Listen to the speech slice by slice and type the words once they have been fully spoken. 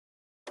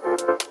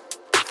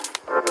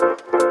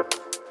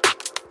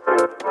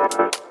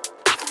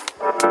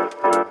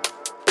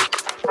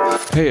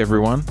Hey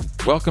everyone,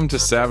 welcome to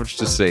Savage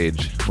to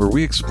Sage, where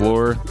we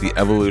explore the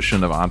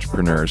evolution of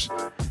entrepreneurs.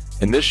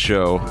 In this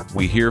show,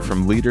 we hear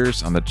from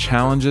leaders on the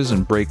challenges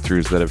and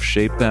breakthroughs that have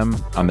shaped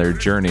them on their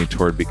journey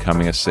toward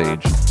becoming a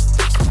sage.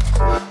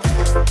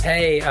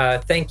 Hey,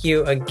 thank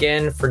you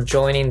again for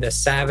joining the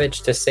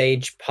Savage to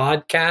Sage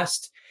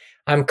podcast.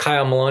 I'm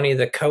Kyle Maloney,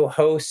 the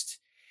co-host,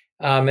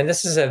 and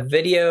this is a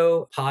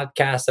video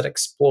podcast that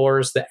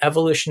explores the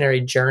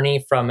evolutionary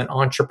journey from an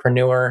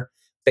entrepreneur.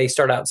 They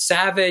start out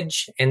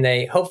savage and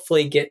they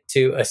hopefully get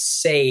to a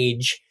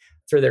sage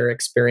through their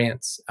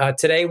experience.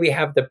 Today, we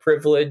have the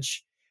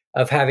privilege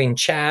of having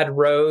Chad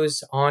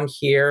Rose on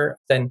here.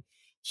 Then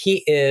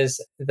he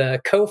is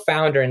the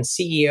co-founder and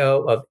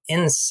CEO of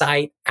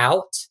Insight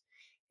Out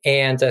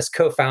and has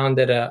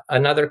co-founded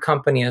another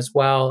company as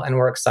well. And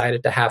we're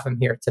excited to have him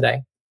here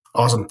today.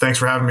 Awesome. Thanks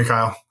for having me,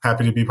 Kyle.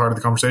 Happy to be part of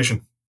the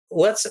conversation.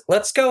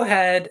 Let's go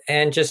ahead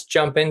and just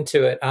jump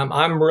into it.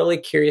 I'm really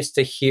curious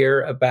to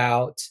hear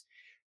about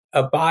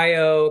a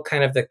bio,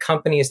 kind of the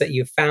companies that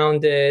you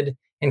founded,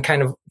 and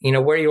kind of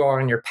where you are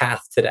on your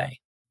path today.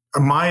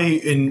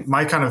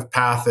 My kind of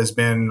path has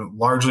been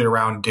largely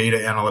around data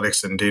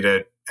analytics and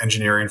data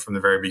engineering from the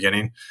very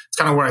beginning. It's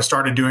kind of what I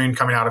started doing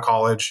coming out of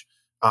college,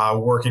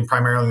 working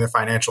primarily in the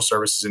financial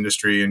services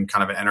industry and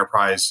kind of an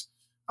enterprise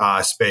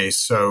space.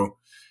 So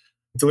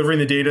delivering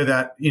the data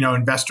that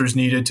investors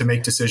needed to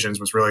make decisions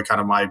was really kind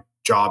of my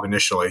job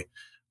initially.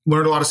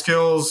 Learned a lot of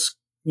skills.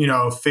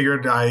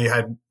 Figured I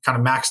had kind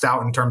of maxed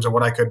out in terms of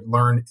what I could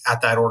learn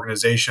at that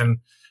organization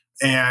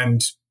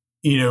and,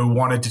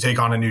 wanted to take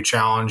on a new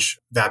challenge.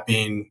 That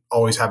being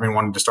always having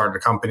wanted to start a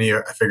company.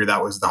 I figured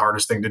that was the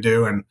hardest thing to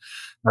do. And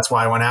that's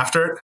why I went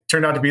after it.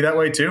 Turned out to be that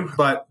way too.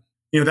 But,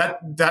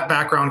 that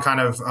background kind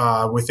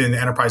of within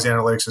enterprise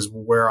analytics is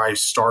where I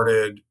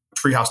started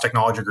Treehouse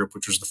Technology Group,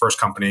 which was the first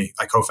company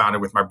I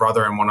co-founded with my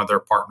brother and one other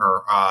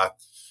partner,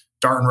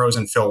 Darton Rose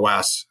and Phil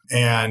West.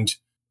 And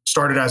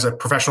started as a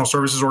professional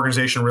services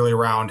organization really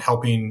around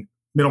helping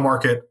middle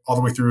market all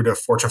the way through to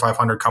Fortune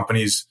 500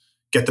 companies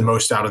get the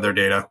most out of their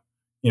data,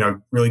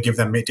 really give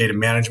them data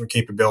management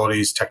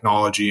capabilities,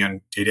 technology,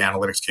 and data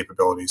analytics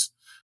capabilities.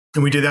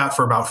 And we did that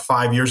for about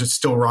 5 years. It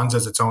still runs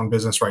as its own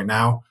business right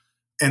now.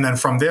 And then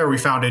from there, we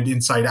founded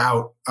Insight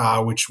Out,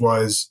 which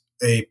was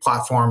a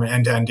platform, an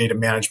end-to-end data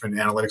management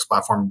and analytics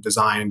platform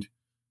designed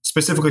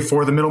specifically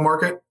for the middle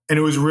market. And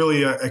it was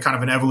really a kind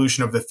of an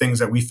evolution of the things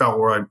that we felt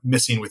were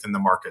missing within the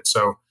market.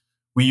 So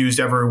we used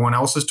everyone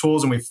else's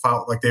tools and we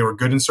felt like they were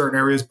good in certain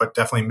areas, but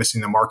definitely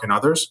missing the mark in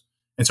others.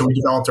 And so we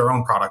developed our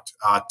own product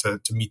to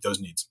meet those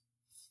needs.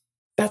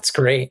 That's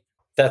great.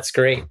 That's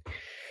great.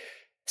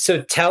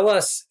 So tell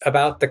us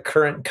about the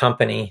current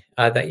company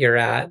that you're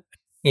at.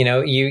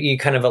 You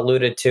kind of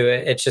alluded to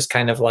it. It's just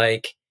kind of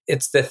like,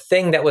 it's the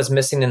thing that was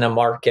missing in the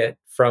market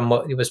from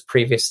what it was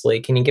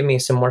previously. Can you give me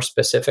some more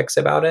specifics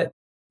about it?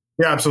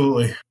 Yeah,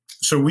 absolutely.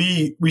 So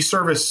we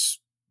service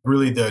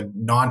really the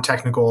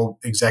non-technical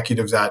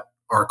executives at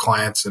our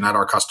clients and at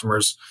our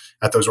customers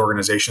at those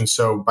organizations.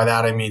 So by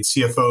that, I mean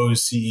CFOs,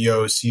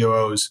 CEOs,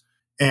 COOs,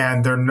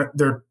 and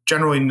they're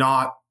generally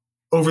not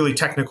overly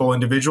technical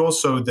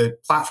individuals. So the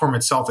platform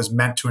itself is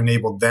meant to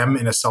enable them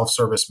in a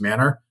self-service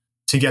manner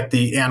to get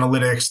the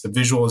analytics, the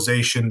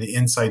visualization, the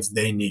insights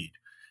they need.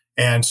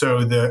 And so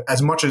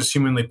as much as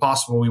humanly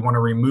possible, we want to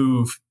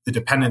remove the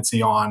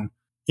dependency on,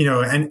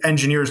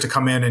 engineers to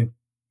come in and,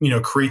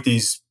 create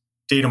these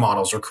data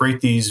models or create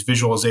these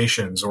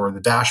visualizations or the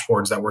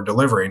dashboards that we're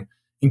delivering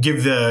and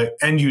give the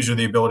end user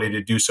the ability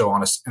to do so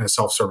in a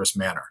self-service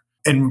manner.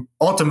 And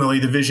ultimately,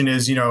 the vision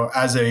is,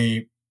 as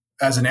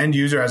an end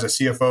user, as a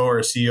CFO or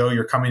a CEO,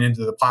 you're coming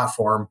into the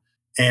platform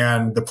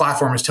and the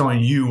platform is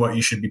telling you what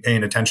you should be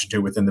paying attention to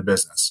within the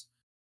business.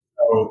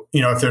 So,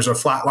 if there's a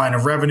flat line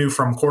of revenue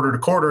from quarter to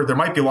quarter, there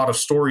might be a lot of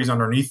stories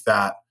underneath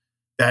that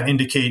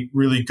indicate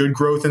really good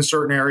growth in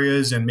certain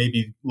areas and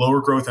maybe lower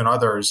growth in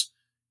others.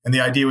 And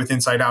the idea with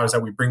Insight Out is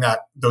that we bring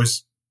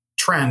those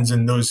trends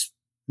and those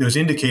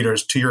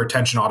indicators to your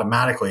attention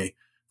automatically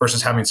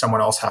versus having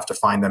someone else have to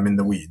find them in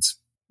the weeds.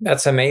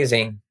 That's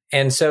amazing.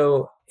 And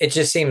so it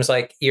just seems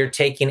like you're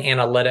taking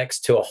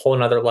analytics to a whole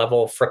nother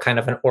level for kind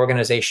of an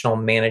organizational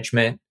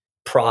management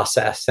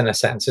process in a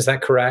sense. Is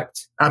that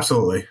correct?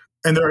 Absolutely.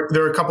 And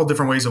there are a couple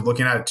different ways of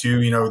looking at it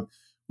too.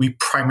 We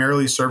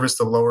primarily service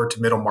the lower to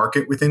middle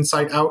market with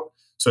Insight Out.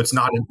 So it's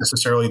not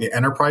necessarily the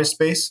enterprise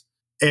space.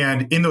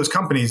 And in those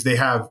companies, they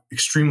have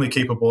extremely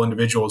capable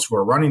individuals who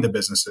are running the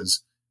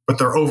businesses, but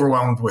they're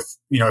overwhelmed with,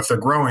 if they're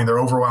growing, they're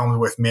overwhelmed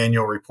with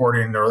manual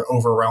reporting. They're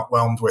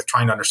overwhelmed with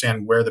trying to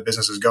understand where the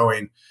business is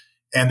going.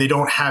 And they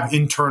don't have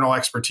internal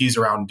expertise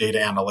around data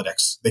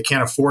analytics. They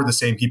can't afford the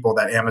same people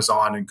that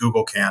Amazon and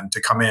Google can to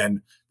come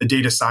in, the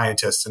data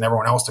scientists and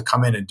everyone else to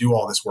come in and do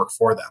all this work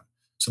for them.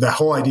 So the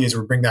whole idea is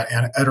we bring that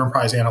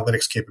enterprise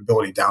analytics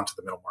capability down to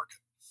the middle market.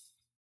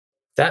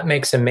 That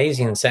makes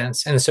amazing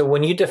sense. And so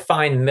when you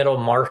define middle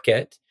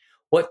market,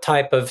 what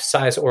type of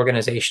size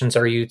organizations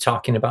are you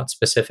talking about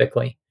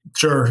specifically?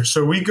 Sure.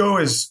 So we've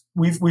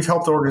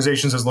helped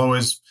organizations as low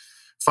as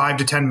 5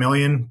 to 10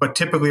 million, but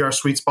typically our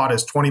sweet spot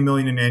is 20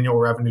 million in annual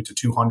revenue to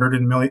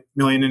 200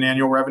 million in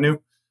annual revenue,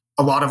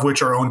 a lot of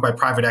which are owned by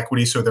private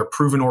equity. So they're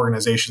proven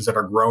organizations that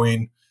are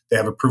growing. They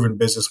have a proven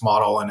business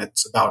model, and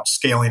it's about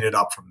scaling it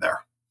up from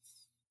there.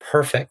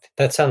 Perfect.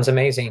 That sounds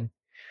amazing.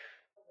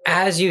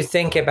 As you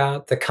think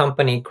about the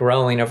company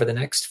growing over the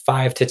next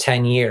 5 to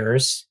 10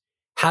 years,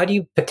 how do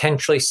you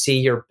potentially see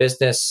your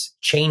business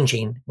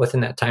changing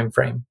within that time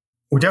frame?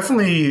 We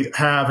definitely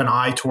have an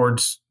eye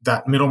towards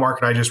that middle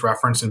market I just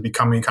referenced and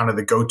becoming kind of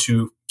the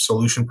go-to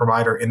solution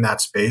provider in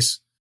that space.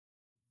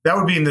 That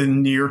would be in the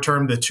near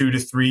term, the 2 to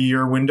 3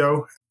 year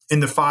window. In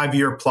the 5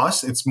 year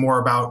plus, it's more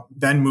about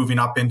then moving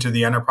up into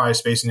the enterprise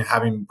space and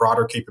having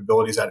broader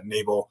capabilities that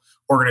enable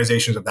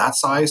organizations of that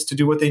size to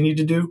do what they need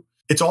to do.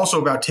 It's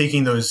also about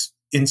taking those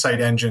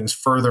insight engines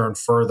further and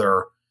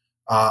further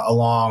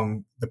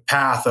along the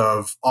path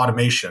of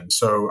automation.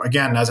 So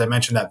again, as I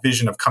mentioned, that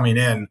vision of coming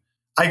in,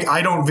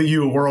 I don't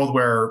view a world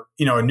where,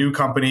 a new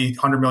company,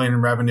 100 million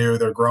in revenue,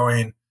 they're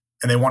growing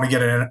and they want to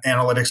get an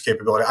analytics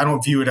capability. I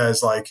don't view it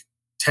as like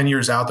 10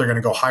 years out, they're going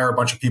to go hire a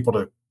bunch of people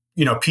to,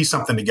 piece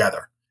something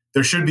together.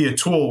 There should be a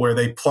tool where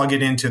they plug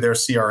it into their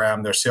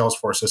CRM, their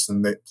Salesforce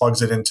system, that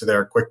plugs it into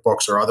their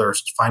QuickBooks or other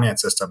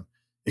finance system,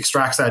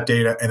 extracts that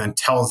data, and then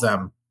tells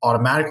them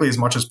automatically as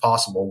much as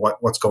possible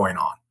what's going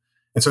on.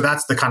 And so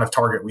that's the kind of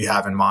target we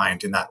have in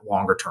mind in that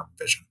longer term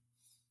vision.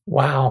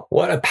 Wow,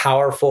 what a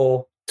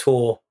powerful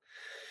tool.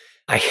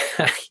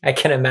 I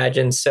can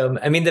imagine. So,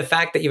 the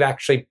fact that you've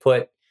actually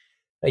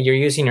you're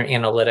using your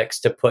analytics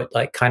to put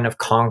like kind of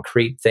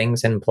concrete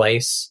things in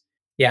place.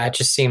 Yeah, it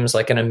just seems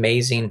like an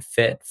amazing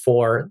fit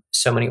for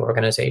so many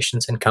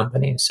organizations and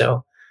companies.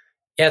 So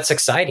yeah, it's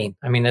exciting.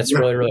 That's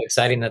really, really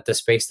exciting that the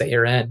space that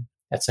you're in.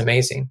 That's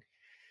amazing.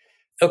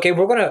 Okay,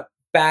 we're going to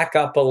back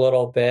up a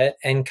little bit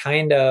and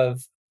kind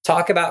of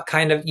talk about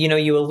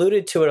you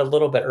alluded to it a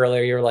little bit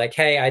earlier. You're like,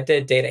 hey, I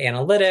did data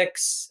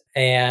analytics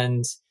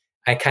and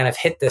I kind of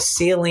hit the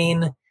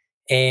ceiling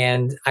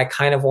and I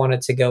kind of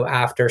wanted to go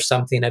after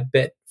something a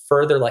bit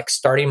further, like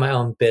starting my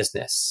own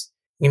business.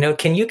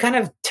 Can you kind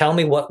of tell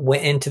me what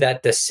went into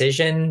that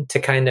decision to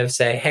kind of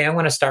say, hey, I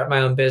want to start my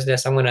own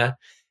business. I'm going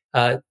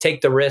to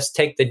take the risk,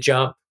 take the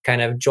jump,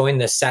 kind of join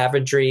the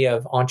savagery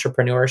of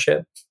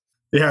entrepreneurship?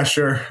 Yeah,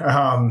 sure.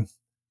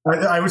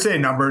 I would say a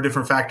number of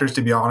different factors,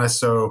 to be honest.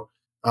 So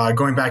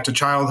going back to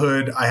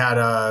childhood, I had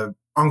a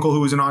uncle who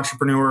was an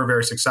entrepreneur,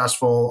 very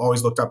successful,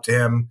 always looked up to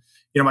him.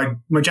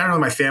 Generally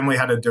my family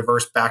had a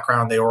diverse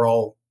background. They were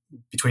all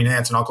between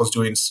aunts and uncles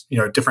doing,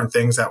 different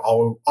things that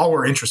all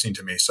were interesting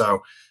to me.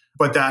 So,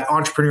 but that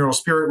entrepreneurial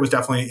spirit was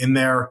definitely in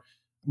there.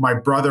 My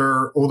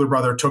older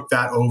brother took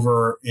that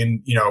over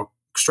in,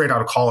 straight out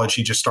of college.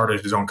 He just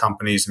started his own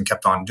companies and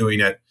kept on doing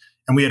it.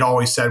 And we had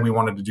always said we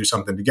wanted to do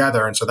something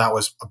together. And so that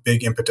was a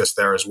big impetus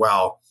there as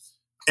well.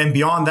 And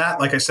beyond that,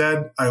 like I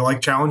said, I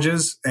like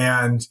challenges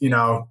and,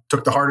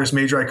 took the hardest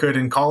major I could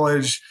in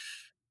college,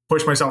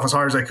 pushed myself as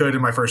hard as I could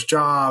in my first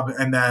job,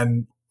 and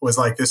then was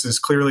like, this is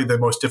clearly the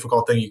most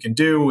difficult thing you can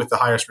do with the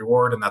highest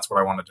reward. And that's what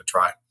I wanted to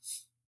try.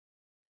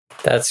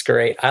 That's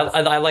great.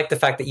 I like the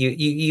fact that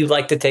you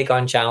like to take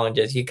on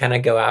challenges. You kind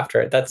of go after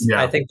it.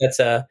 I think that's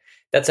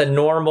a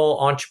normal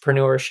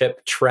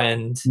entrepreneurship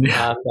trend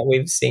that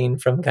we've seen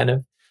from kind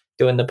of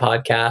doing the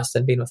podcast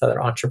and being with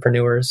other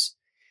entrepreneurs.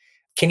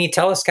 Can you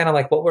tell us kind of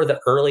like what were the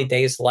early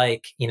days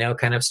like,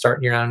 kind of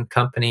starting your own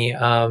company?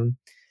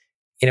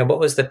 What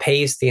was the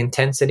pace, the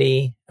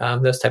intensity,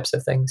 those types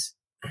of things?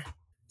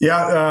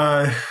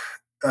 Yeah,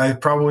 I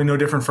probably no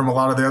different from a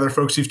lot of the other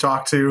folks you've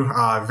talked to.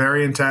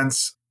 Very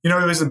intense. It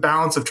was a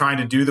balance of trying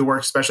to do the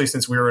work, especially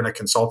since we were in a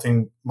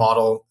consulting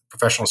model,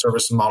 professional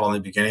services model in the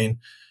beginning.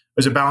 It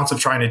was a balance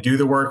of trying to do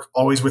the work,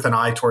 always with an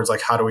eye towards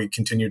like, how do we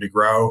continue to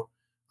grow?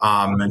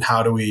 And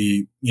how do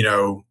we,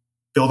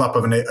 build up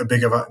a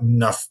big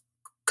enough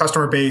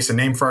customer base and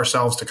name for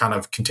ourselves to kind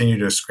of continue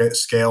to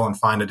scale and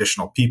find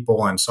additional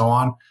people and so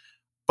on.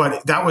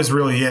 But that was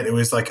really it. It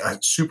was like a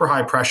super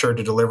high pressure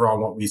to deliver on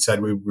what we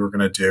said we were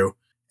going to do.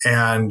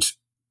 And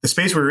the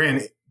space we were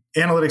in,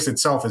 analytics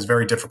itself is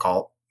very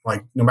difficult.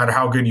 Like no matter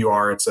how good you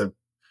are, it's a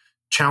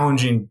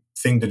challenging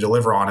thing to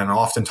deliver on. And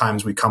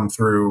oftentimes we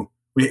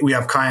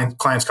have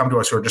clients come to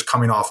us who are just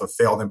coming off of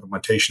failed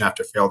implementation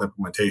after failed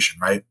implementation,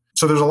 right?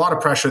 So there's a lot of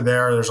pressure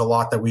there. There's a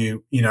lot that we,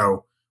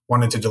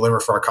 wanted to deliver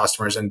for our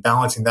customers, and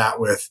balancing that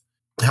with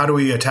how do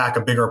we attack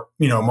a bigger,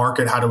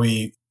 market? How do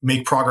we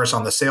make progress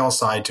on the sales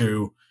side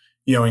to,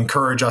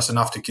 encourage us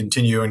enough to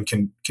continue and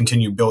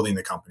continue building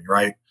the company,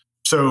 right?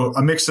 So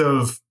a mix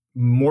of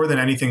more than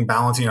anything,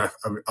 balancing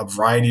a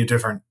variety of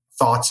different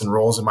thoughts and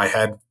roles in my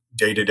head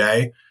day to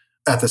day,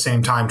 at the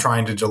same time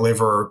trying to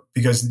deliver,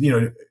 because,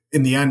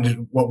 in the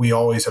end, what we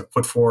always have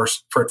put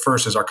first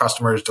is our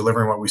customers,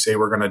 delivering what we say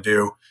we're going to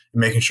do and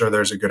making sure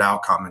there's a good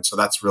outcome. And so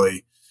that's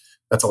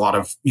a lot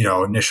of,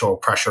 initial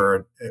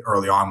pressure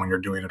early on when you're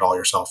doing it all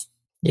yourself.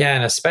 Yeah.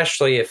 And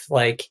especially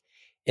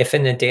if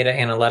in the data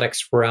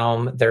analytics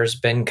realm, there's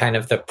been kind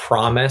of the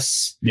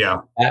promise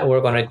that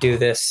we're going to do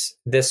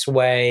this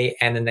way.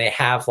 And then they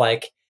have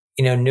like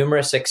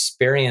numerous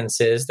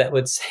experiences that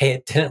would say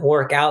it didn't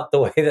work out the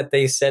way that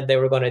they said they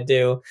were going to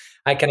do,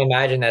 I can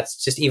imagine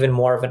that's just even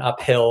more of an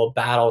uphill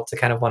battle to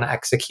kind of want to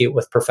execute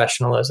with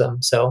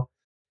professionalism. So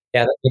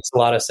yeah, that makes a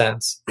lot of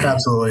sense.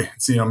 Absolutely.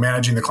 It's,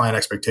 managing the client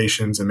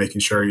expectations and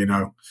making sure,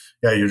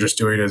 you're just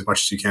doing as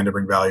much as you can to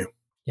bring value.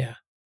 Yeah,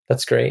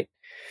 that's great.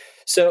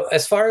 So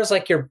as far as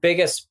like your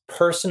biggest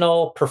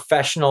personal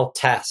professional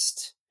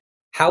test,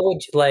 how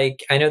would you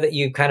I know that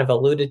you kind of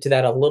alluded to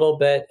that a little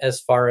bit as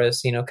far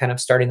as, kind of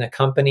starting the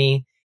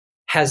company.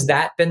 Has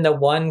that been the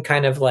one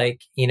kind of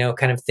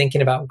kind of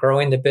thinking about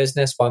growing the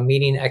business while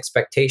meeting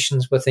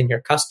expectations within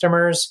your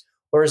customers?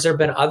 Or has there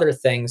been other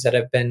things that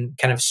have been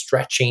kind of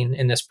stretching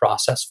in this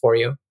process for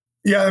you?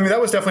 Yeah,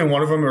 that was definitely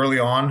one of them early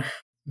on.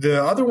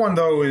 The other one,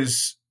 though,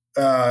 is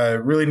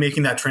really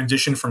making that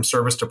transition from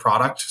service to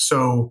product.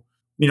 So,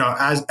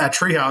 as at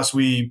Treehouse,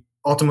 we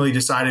ultimately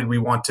decided we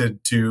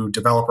wanted to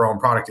develop our own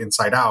product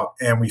inside out,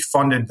 and we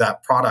funded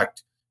that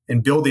product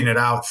and building it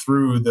out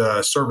through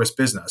the service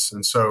business.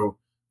 And so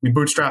we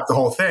bootstrapped the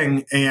whole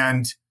thing,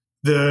 and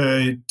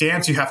the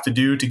dance you have to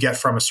do to get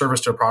from a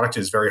service to a product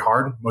is very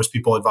hard. Most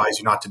people advise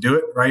you not to do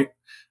it, right?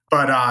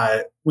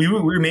 But we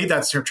made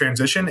that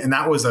transition, and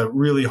that was a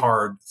really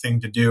hard thing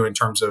to do in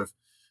terms of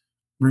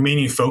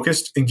remaining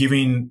focused and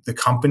giving the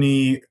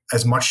company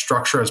as much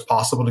structure as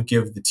possible to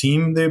give the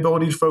team the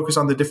ability to focus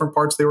on the different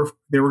parts they were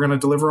going to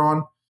deliver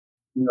on.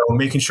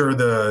 Making sure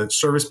the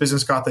service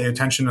business got the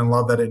attention and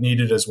love that it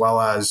needed, as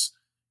well as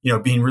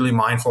being really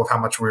mindful of how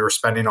much we were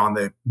spending on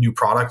the new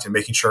product and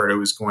making sure it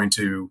was going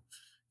to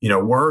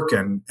work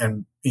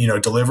and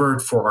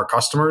delivered for our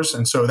customers.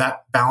 And so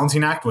that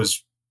balancing act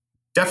was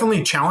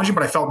definitely challenging,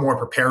 but I felt more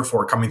prepared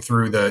for it coming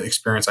through the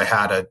experience I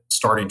had at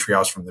starting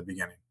Treehouse from the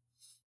beginning.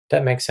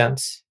 That makes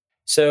sense.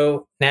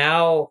 So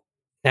now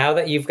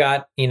that you've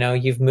got,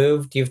 you've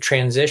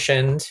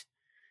transitioned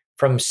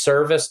from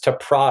service to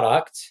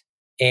product,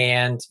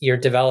 and you're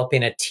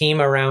developing a team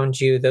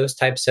around you, those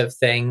types of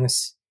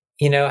things,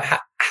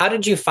 how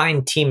did you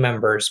find team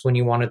members when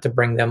you wanted to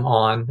bring them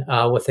on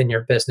within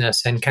your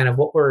business, and kind of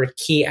what were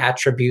key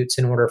attributes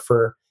in order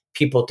for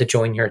people to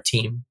join your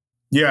team?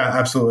 Yeah,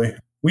 absolutely.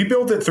 We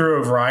built it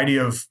through a variety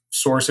of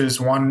sources.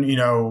 One,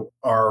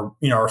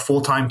 our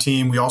full-time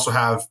team. We also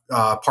have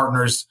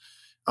partners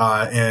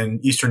in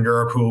Eastern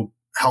Europe who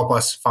help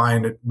us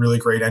find really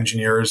great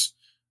engineers.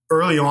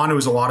 Early on, it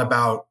was a lot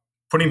about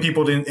putting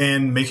people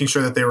in, making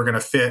sure that they were going to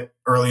fit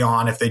early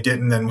on. If they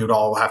didn't, then we would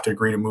all have to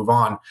agree to move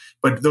on.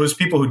 But those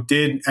people who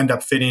did end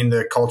up fitting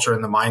the culture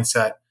and the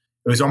mindset,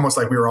 it was almost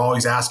like we were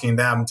always asking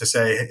them to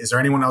say, is there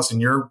anyone else in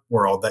your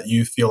world that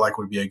you feel like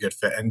would be a good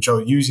fit? And Joe,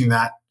 using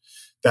that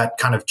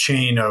kind of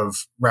chain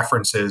of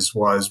references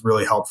was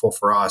really helpful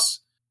for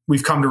us.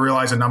 We've come to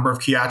realize a number of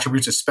key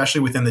attributes,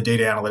 especially within the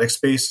data analytics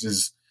space,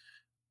 is,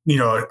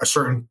 a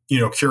certain,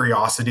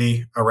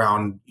 curiosity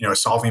around,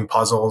 solving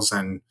puzzles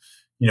and,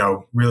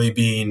 really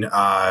being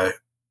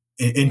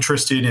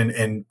interested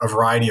in a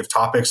variety of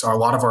topics. A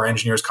lot of our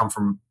engineers come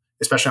from,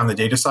 especially on the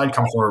data side,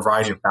 come from a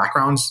variety of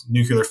backgrounds,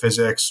 nuclear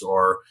physics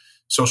or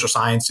social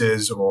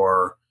sciences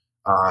or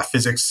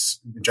physics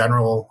in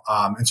general.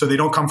 And so they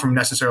don't come from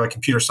necessarily a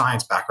computer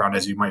science background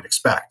as you might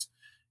expect.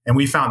 And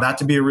we found that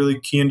to be a really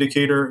key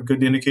indicator,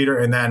 good indicator.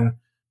 And then,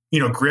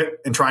 grit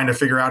and trying to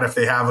figure out if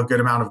they have a good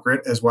amount of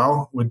grit as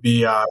well would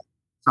be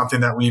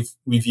something that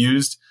we've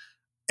used.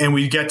 And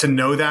we get to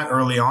know that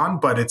early on,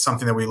 but it's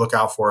something that we look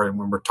out for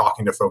when we're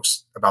talking to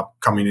folks about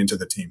coming into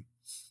the team.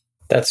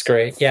 That's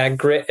great. Yeah,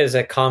 grit is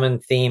a common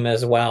theme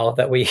as well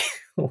that we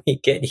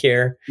get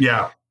here.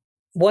 Yeah.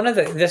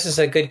 This is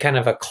a good kind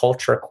of a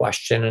culture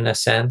question in a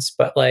sense,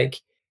 but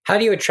how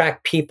do you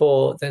attract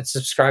people that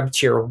subscribe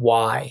to your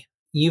why?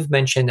 You've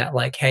mentioned that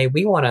hey,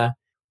 we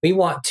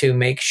want to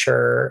make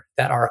sure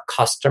that our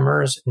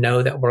customers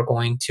know that we're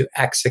going to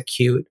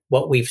execute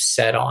what we've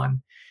set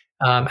on.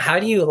 How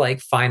do you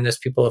find those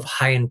people of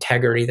high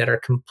integrity that are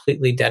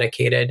completely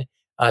dedicated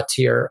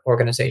to your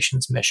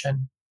organization's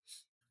mission?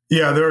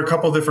 Yeah, there are a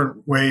couple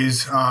different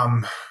ways.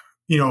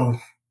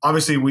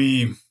 Obviously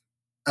we,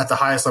 at the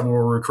highest level,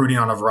 we're recruiting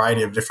on a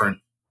variety of different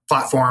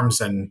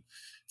platforms and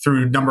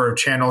through a number of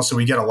channels. So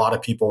we get a lot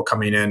of people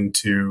coming in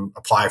to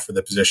apply for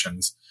the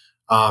positions.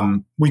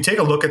 We take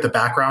a look at the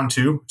background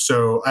too.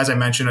 So as I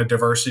mentioned, a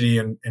diversity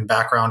in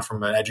background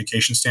from an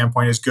education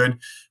standpoint is good,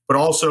 but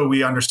also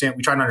we try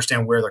to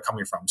understand where they're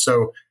coming from.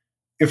 So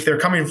if they're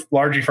coming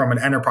largely from an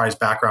enterprise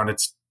background,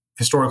 it's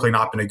historically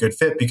not been a good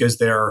fit because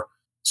they're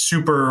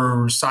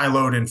super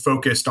siloed and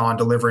focused on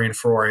delivering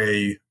for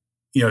a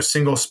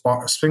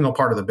single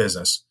part of the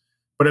business.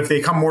 But if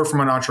they come more from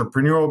an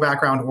entrepreneurial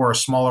background or a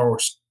smaller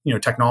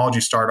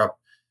technology startup,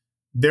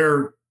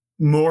 they're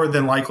more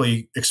than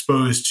likely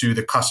exposed to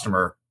the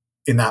customer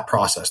in that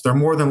process. They're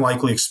more than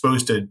likely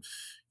exposed to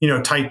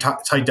tight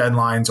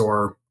deadlines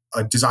or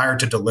a desire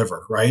to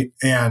deliver, right?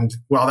 And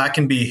while that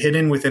can be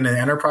hidden within an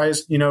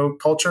enterprise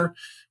culture,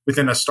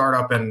 within a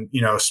startup and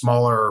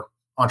smaller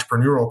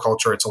entrepreneurial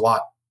culture, it's a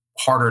lot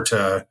harder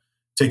to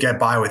get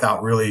by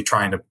without really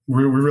trying to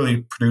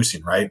really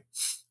producing, right?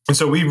 And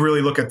so we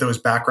really look at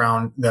those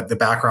the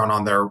background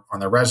on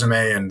their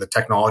resume and the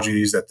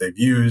technologies that they've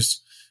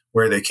used,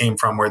 where they came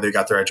from, where they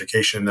got their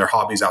education, their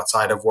hobbies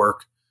outside of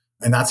work.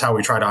 And that's how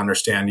we try to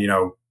understand,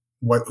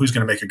 who's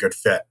going to make a good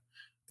fit.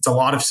 It's a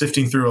lot of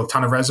sifting through a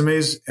ton of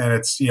resumes. And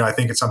I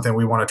think it's something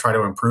we want to try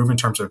to improve in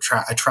terms of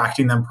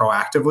attracting them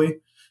proactively.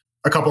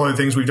 A couple other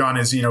things we've done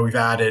is, we've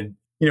added,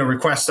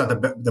 requests at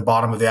the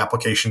bottom of the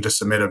application to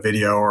submit a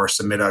video or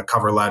submit a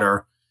cover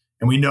letter.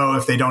 And we know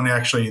if they don't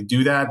actually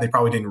do that, they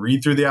probably didn't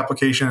read through the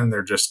application and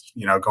they're just,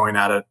 going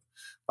at it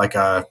like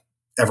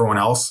everyone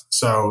else.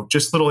 So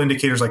just little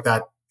indicators like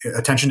that,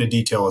 attention to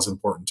detail is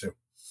important too.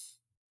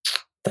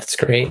 That's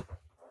great.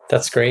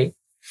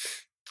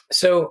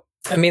 So,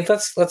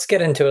 let's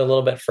get into it a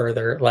little bit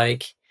further.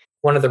 Like,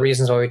 one of the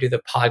reasons why we do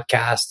the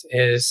podcast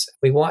is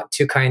we want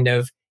to kind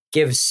of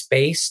give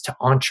space to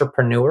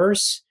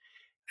entrepreneurs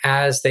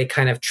as they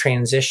kind of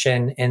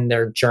transition in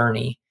their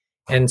journey.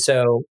 And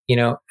so,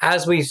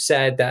 as we've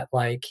said that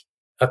like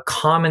a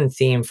common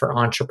theme for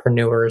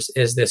entrepreneurs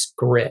is this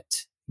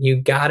grit. You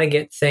got to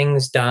get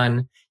things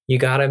done. You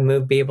got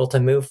to be able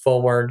to move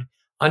forward,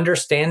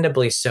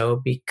 understandably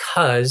so,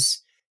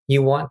 because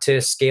you want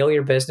to scale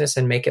your business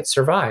and make it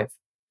survive.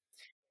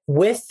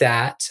 With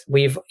that,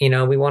 we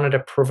wanted to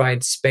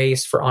provide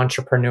space for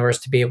entrepreneurs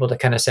to be able to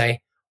kind of say,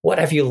 what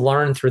have you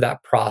learned through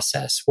that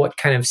process? What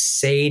kind of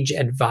sage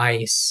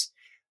advice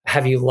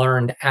have you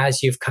learned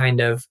as you've kind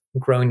of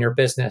grown your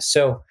business?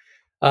 So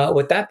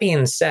with that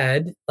being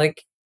said,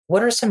 like,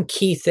 what are some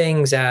key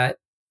things that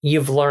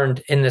you've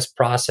learned in this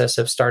process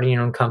of starting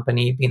your own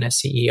company, being a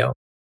CEO?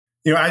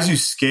 As you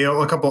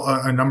scale,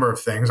 a number of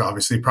things,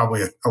 obviously,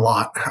 probably a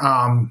lot.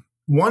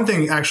 One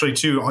thing actually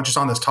too, just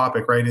on this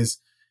topic, right, is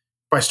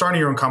by starting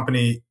your own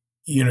company,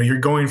 you're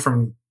going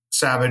from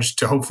Savage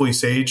to hopefully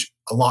Sage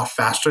a lot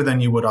faster than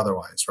you would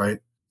otherwise, right?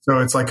 So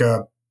it's like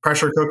a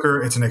pressure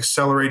cooker. It's an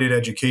accelerated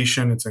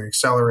education. It's an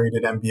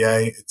accelerated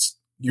MBA.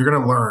 You're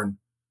going to learn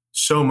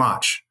so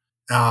much.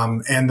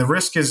 And the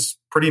risk is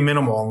pretty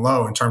minimal and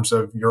low in terms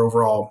of your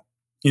overall,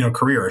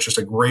 career. It's just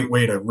a great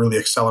way to really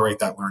accelerate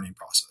that learning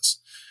process.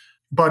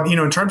 But,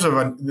 in terms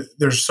of,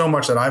 there's so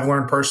much that I've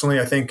learned personally.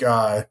 I think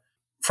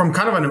from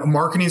kind of a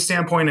marketing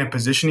standpoint and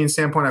positioning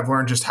standpoint, I've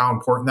learned just how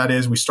important that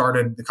is. We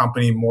started the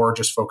company more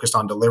just focused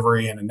on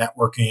delivery and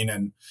networking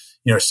and,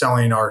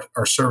 selling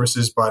our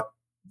services. But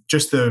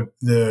just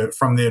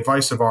from the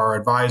advice of our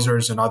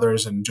advisors and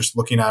others, and just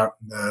looking at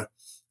the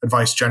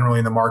advice generally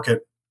in the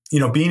market,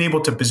 being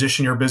able to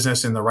position your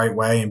business in the right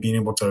way and being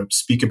able to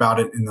speak about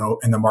it in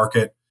the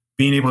market,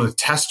 being able to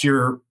test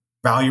your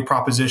value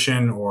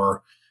proposition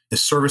or the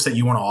service that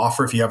you want to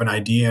offer. If you have an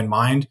idea in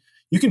mind,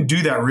 you can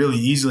do that really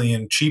easily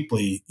and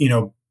cheaply,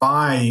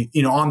 by,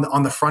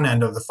 on the front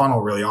end of the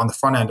funnel, really on the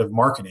front end of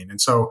marketing. And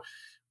so,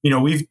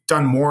 we've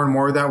done more and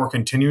more of that. We're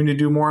continuing to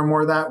do more and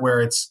more of that,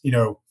 where it's,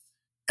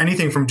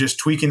 anything from just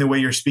tweaking the way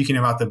you're speaking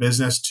about the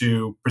business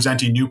to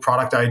presenting new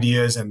product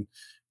ideas and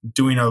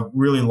doing a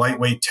really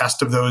lightweight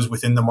test of those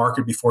within the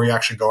market before you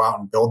actually go out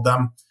and build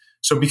them.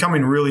 So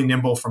becoming really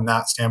nimble from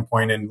that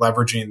standpoint and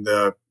leveraging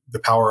the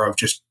power of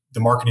just the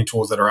marketing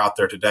tools that are out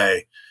there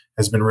today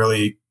has been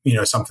really,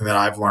 something that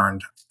I've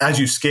learned. As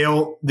you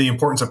scale, the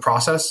importance of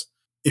process.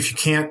 If you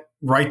can't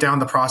write down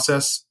the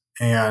process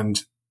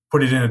and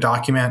put it in a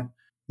document,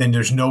 then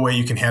there's no way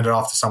you can hand it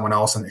off to someone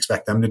else and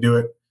expect them to do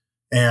it.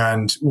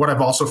 And what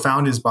I've also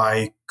found is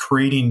by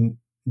creating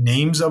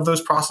names of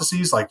those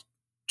processes, like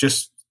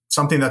just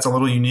something that's a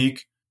little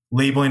unique,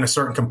 labeling a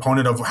certain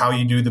component of how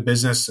you do the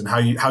business and how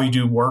you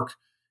do work,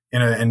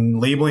 and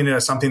labeling it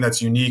as something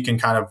that's unique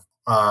and kind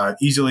of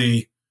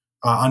easily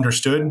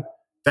understood.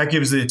 That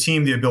gives the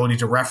team the ability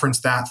to reference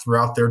that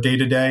throughout their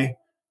day-to-day,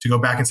 to go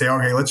back and say,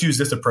 okay, let's use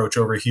this approach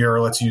over here, or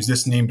let's use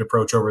this named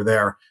approach over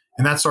there.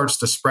 And that starts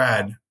to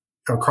spread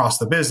across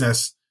the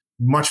business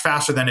much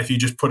faster than if you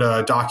just put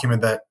a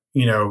document that,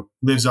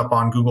 lives up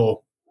on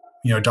Google,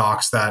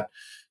 Docs that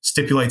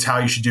stipulates how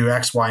you should do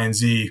X, Y, and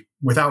Z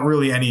without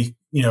really any,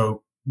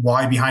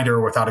 why behind it or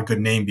without a good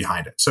name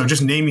behind it. So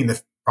just naming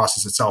the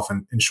process itself,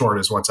 in short,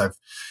 is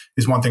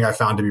one thing I've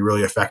found to be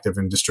really effective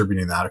in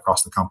distributing that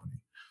across the company.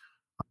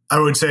 I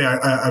would say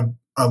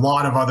a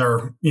lot of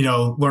other,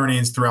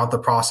 learnings throughout the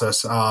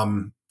process.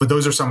 But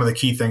those are some of the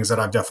key things that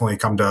I've definitely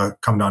come to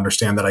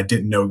understand that I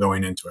didn't know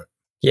going into it.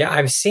 Yeah,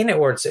 I've seen it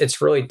where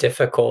it's really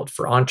difficult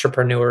for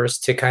entrepreneurs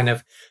to kind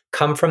of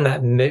come from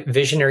that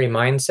visionary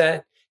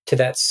mindset to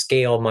that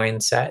scale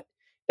mindset.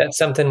 That's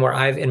something where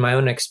in my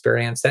own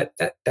experience,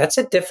 that's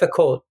a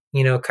difficult,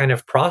 kind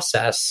of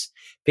process,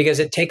 because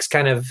it takes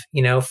kind of,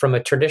 from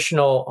a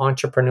traditional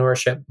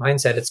entrepreneurship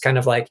mindset, it's kind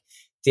of like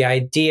the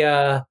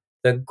idea,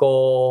 the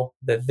goal,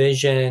 the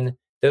vision,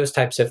 those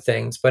types of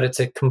things. But it's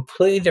a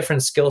completely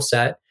different skill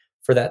set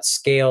for that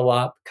scale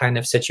up kind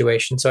of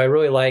situation. So I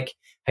really like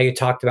how you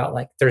talked about,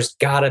 like, there's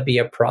got to be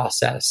a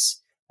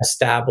process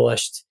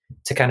established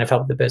to kind of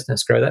help the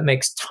business grow. That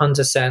makes tons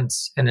of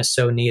sense and is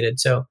so needed.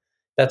 So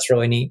that's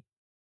really neat.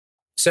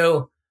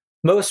 So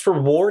most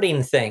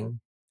rewarding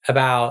thing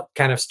about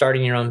kind of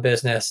starting your own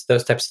business,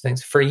 those types of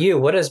things. For you,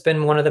 what has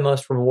been one of the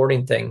most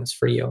rewarding things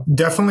for you?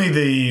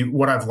 Definitely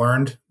what I've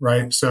learned,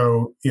 right?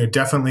 So,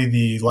 definitely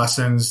the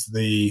lessons,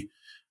 the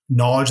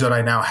knowledge that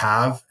I now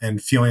have,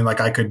 and feeling like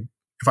I could,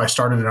 if I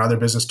started another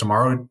business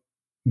tomorrow,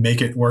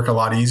 make it work a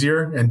lot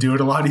easier and do it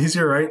a lot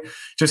easier, right?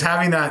 Just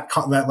having that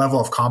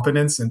level of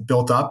competence and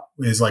built up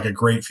is like a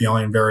great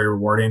feeling, very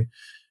rewarding.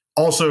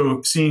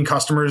 Also, seeing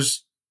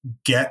customers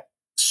get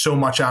so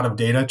much out of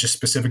data just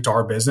specific to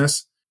our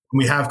business.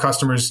 We have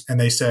customers and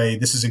they say,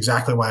 this is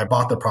exactly why I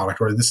bought the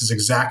product, or this is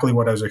exactly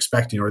what I was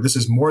expecting, or this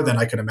is more than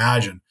I could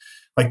imagine.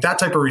 Like that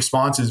type of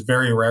response is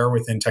very rare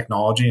within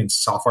technology and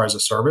software as a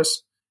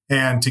service.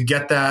 And to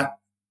get that,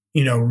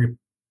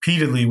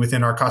 repeatedly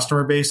within our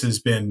customer base has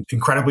been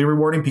incredibly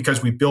rewarding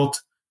because we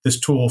built this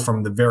tool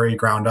from the very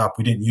ground up.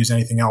 We didn't use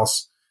anything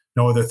else,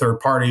 no other third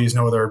parties,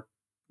 no other,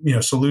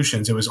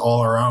 solutions. It was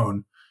all our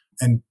own.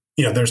 And,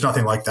 there's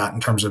nothing like that in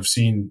terms of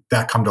seeing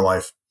that come to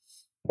life.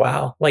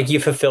 Wow. Like you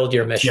fulfilled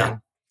your mission.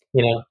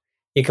 Yeah.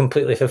 You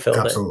completely fulfilled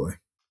it. Absolutely.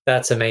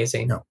 That's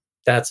amazing. Yeah.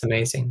 That's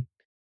amazing.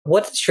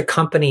 What does your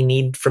company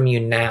need from you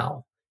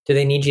now? Do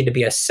they need you to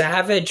be a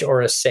savage or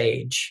a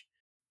sage?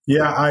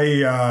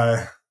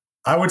 Yeah,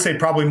 I would say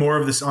probably more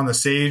of this on the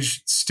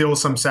sage, still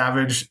some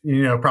savage,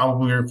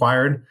 probably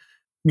required.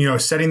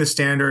 Setting the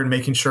standard,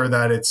 making sure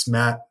that it's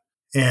met,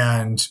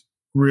 and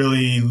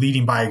really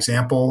leading by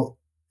example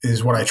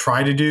is what I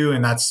try to do.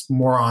 And that's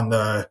more on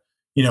the,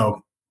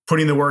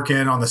 putting the work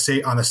in on the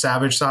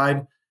savage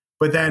side.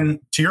 But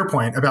then to your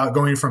point about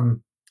going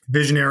from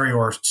visionary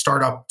or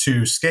startup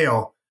to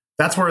scale,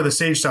 that's where the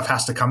sage stuff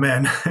has to come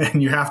in.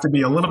 And you have to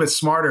be a little bit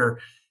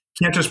smarter.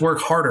 You can't just work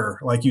harder.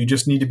 Like you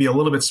just need to be a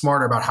little bit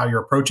smarter about how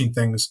you're approaching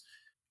things.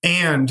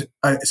 And,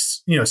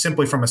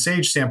 simply from a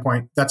sage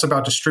standpoint, that's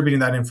about distributing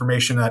that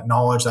information, that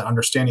knowledge, that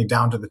understanding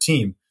down to the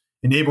team,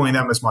 enabling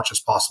them as much as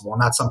possible.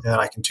 And that's something that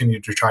I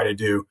continue to try to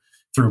do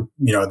through,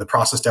 the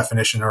process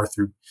definition or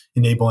through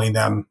enabling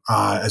them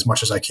as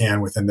much as I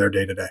can within their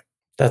day-to-day.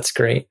 That's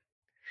great.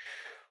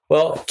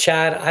 Well,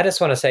 Chad, I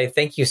just want to say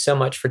thank you so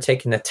much for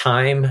taking the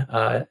time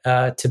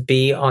to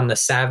be on the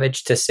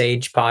Savage to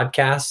Sage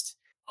podcast.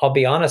 I'll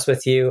be honest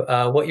with you,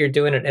 what you're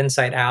doing at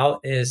Insight Out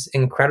is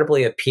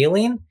incredibly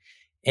appealing.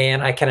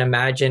 And I can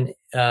imagine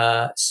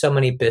so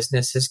many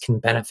businesses can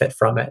benefit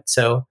from it.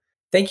 So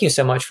thank you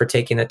so much for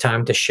taking the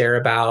time to share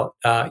about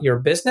your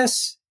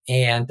business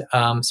and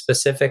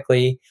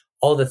specifically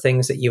all the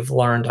things that you've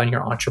learned on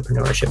your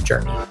entrepreneurship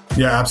journey.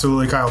 Yeah,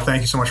 absolutely, Kyle.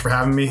 Thank you so much for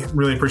having me.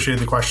 Really appreciate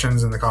the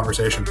questions and the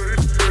conversation.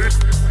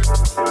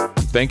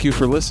 Thank you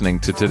for listening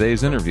to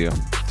today's interview.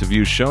 To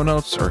view show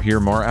notes or hear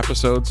more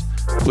episodes,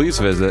 please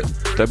visit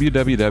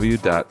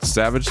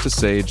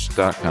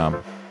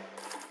www.savagetosage.com.